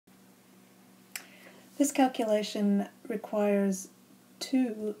This calculation requires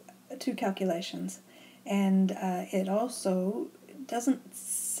two calculations, and it also doesn't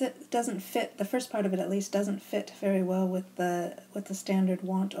fit, the first part of it at least doesn't fit very well with the standard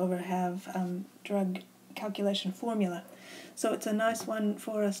want over have drug calculation formula. So it's a nice one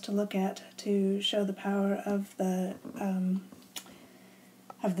for us to look at to show the power of the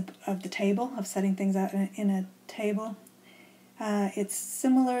table, of setting things out in a table. It's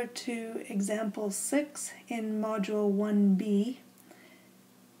similar to example 6 in module 1B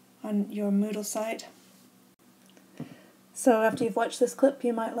on your Moodle site. So after you've watched this clip,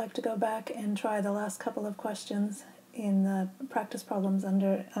 you might like to go back and try the last couple of questions in the practice problems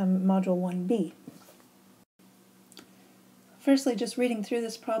under module 1B. Firstly, just reading through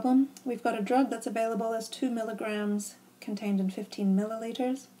this problem, we've got a drug that's available as 2 milligrams contained in 15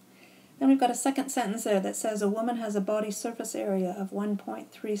 milliliters. Then we've got a second sentence there that says a woman has a body surface area of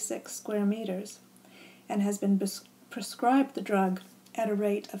 1.36 square meters and has been prescribed the drug at a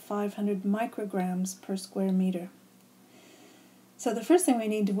rate of 500 micrograms per square meter. So the first thing we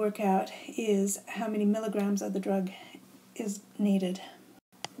need to work out is how many milligrams of the drug is needed.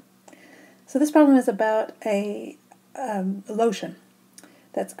 So this problem is about a lotion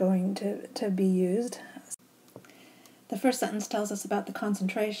that's going to be used. The first sentence tells us about the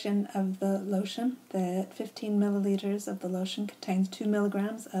concentration of the lotion, that 15 milliliters of the lotion contains 2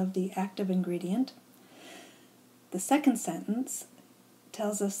 milligrams of the active ingredient. The second sentence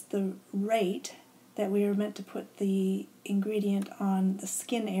tells us the rate that we are meant to put the ingredient on the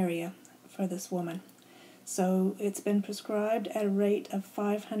skin area for this woman. So it's been prescribed at a rate of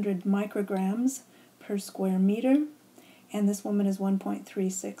 500 micrograms per square meter, and this woman is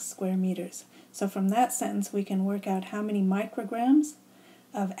 1.36 square meters. So from that sentence we can work out how many micrograms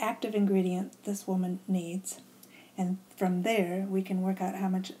of active ingredient this woman needs. And from there we can work out how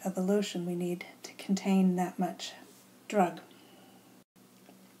much of the lotion we need to contain that much drug.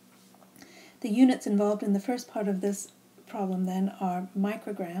 The units involved in the first part of this problem then are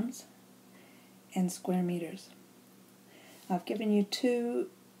micrograms and square meters. I've given you two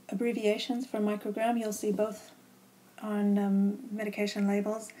abbreviations for microgram. You'll see both on medication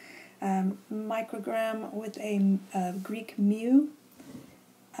labels. Microgram with a Greek mu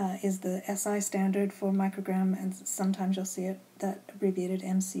is the SI standard for microgram, and sometimes you'll see it that abbreviated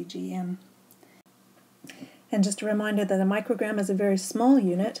mcgm. And just a reminder that a microgram is a very small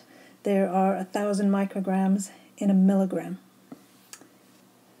unit. There are 1,000 micrograms in a milligram.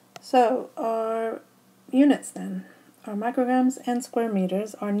 So our units then, our micrograms and square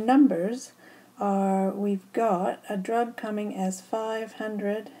meters, our numbers are, we've got a drug coming as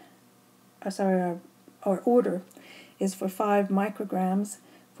 500, our order is for 5 micrograms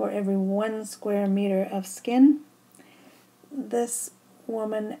for every 1 square meter of skin. This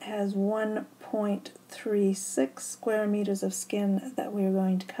woman has 1.36 square meters of skin that we're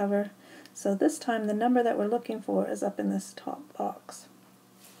going to cover. So this time the number that we're looking for is up in this top box.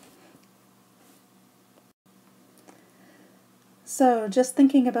 So just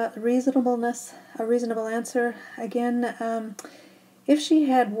thinking about reasonableness, a reasonable answer, again, if she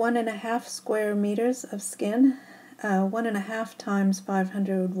had 1.5 square meters of skin, 1.5 times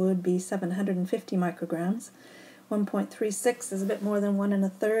 500 would be 750 micrograms. 1.36 is a bit more than 1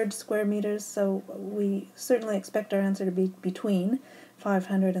 1/3 square meters, so we certainly expect our answer to be between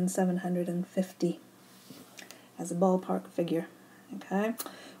 500 and 750 as a ballpark figure. Okay.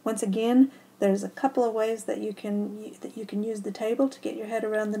 Once again, there's a couple of ways that you can use the table to get your head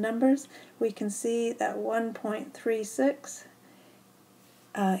around the numbers. We can see that 1.36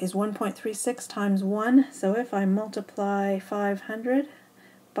 is 1.36 times 1. So if I multiply 500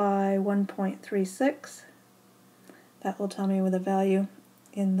 by 1.36, that will tell me with a value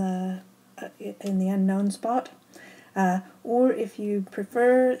in the unknown spot. Or if you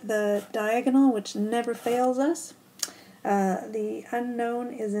prefer the diagonal, which never fails us, the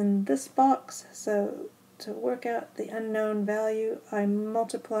unknown is in this box. So to work out the unknown value, I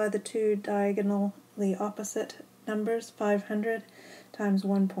multiply the two diagonally opposite numbers, 500 times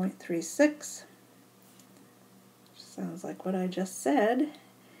 1.36, sounds like what I just said,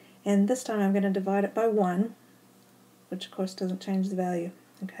 and this time I'm going to divide it by 1, which of course doesn't change the value.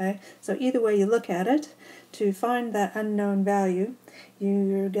 Okay, so either way you look at it, to find that unknown value,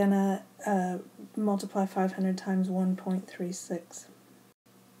 you're going to multiply 500 times 1.36.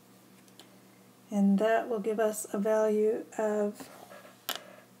 And that will give us a value of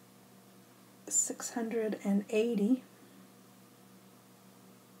 680.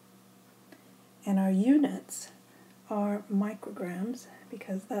 And our units are micrograms,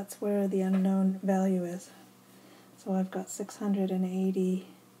 because that's where the unknown value is. So I've got 680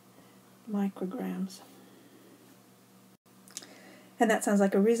 micrograms. And that sounds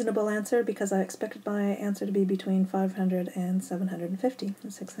like a reasonable answer because I expected my answer to be between 500 and 750,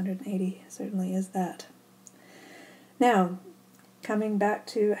 and 680 certainly is that. Now, coming back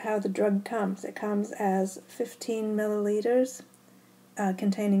to how the drug comes, it comes as 15 milliliters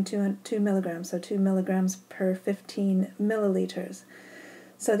containing 2 milligrams, so 2 milligrams per 15 milliliters.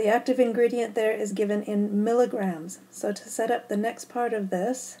 So the active ingredient there is given in milligrams. So to set up the next part of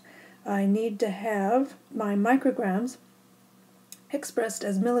this, I need to have my micrograms expressed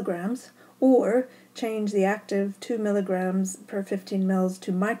as milligrams, or change the active 2 milligrams per 15 mils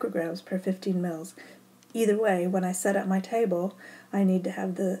to micrograms per 15 mils. Either way, when I set up my table, I need to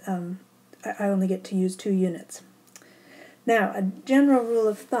have I only get to use 2 units. Now, a general rule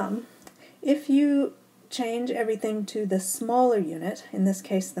of thumb, if you change everything to the smaller unit, in this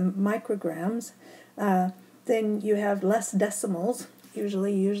case the micrograms, then you have less decimals. You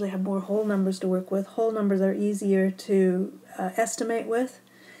usually have more whole numbers to work with. Whole numbers are easier to estimate with,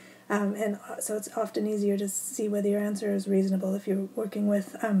 and so it's often easier to see whether your answer is reasonable if you're working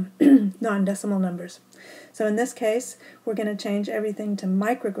with non-decimal numbers. So in this case, we're going to change everything to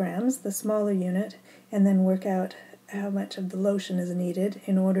micrograms, the smaller unit, and then work out how much of the lotion is needed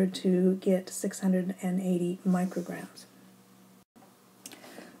in order to get 680 micrograms.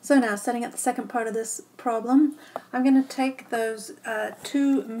 So now, setting up the second part of this problem, I'm going to take those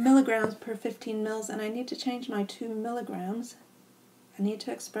 2 milligrams per 15 mils, and I need to change my 2 milligrams. I need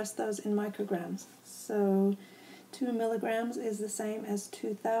to express those in micrograms. So 2 milligrams is the same as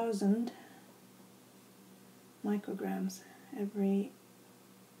 2,000 micrograms. Every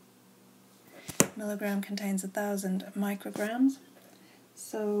milligram contains 1,000 micrograms.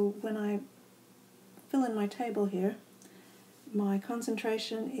 So when I fill in my table here, my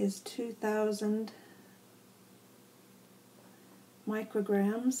concentration is 2,000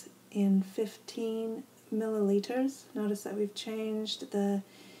 micrograms in 15 milliliters. Notice that we've changed the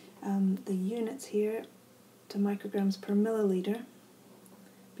units here to micrograms per milliliter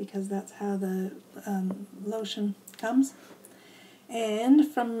because that's how the lotion comes. And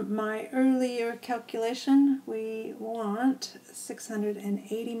from my earlier calculation, we want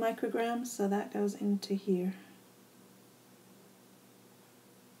 680 micrograms, so that goes into here.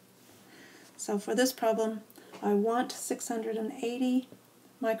 So for this problem, I want 680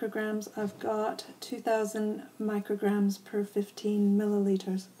 micrograms. I've got 2,000 micrograms per 15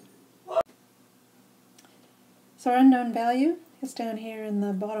 milliliters. So our unknown value is down here in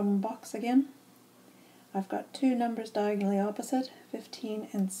the bottom box again. I've got 2 numbers diagonally opposite, 15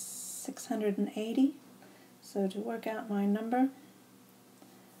 and 680. So to work out my number,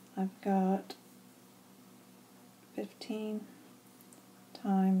 I've got 15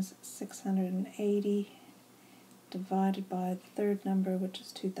 times 680 divided by the third number, which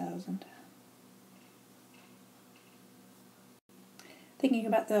is 2,000. Thinking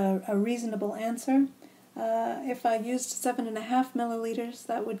about a reasonable answer, if I used 7.5 milliliters,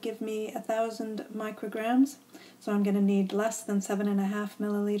 that would give me 1,000 micrograms. So I'm going to need less than 7.5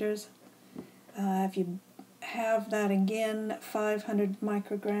 milliliters. If you have that again, 500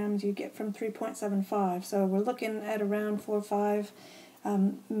 micrograms, you get from 3.75. So we're looking at around 4 or 5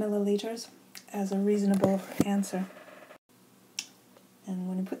 milliliters as a reasonable answer. And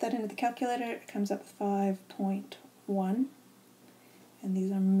when you put that into the calculator, it comes up with 5.1. And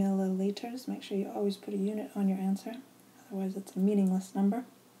these are milliliters. Make sure you always put a unit on your answer, otherwise it's a meaningless number.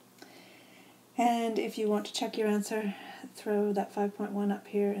 And if you want to check your answer, throw that 5.1 up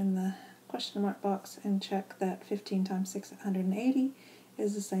here in the question mark box and check that 15 times 680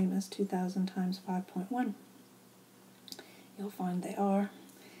 is the same as 2,000 times 5.1. You'll find they are,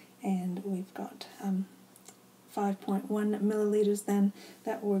 and we've got 5.1 milliliters then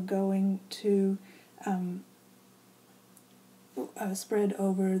that we're going to spread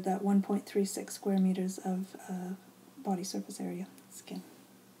over that 1.36 square meters of body surface area, skin.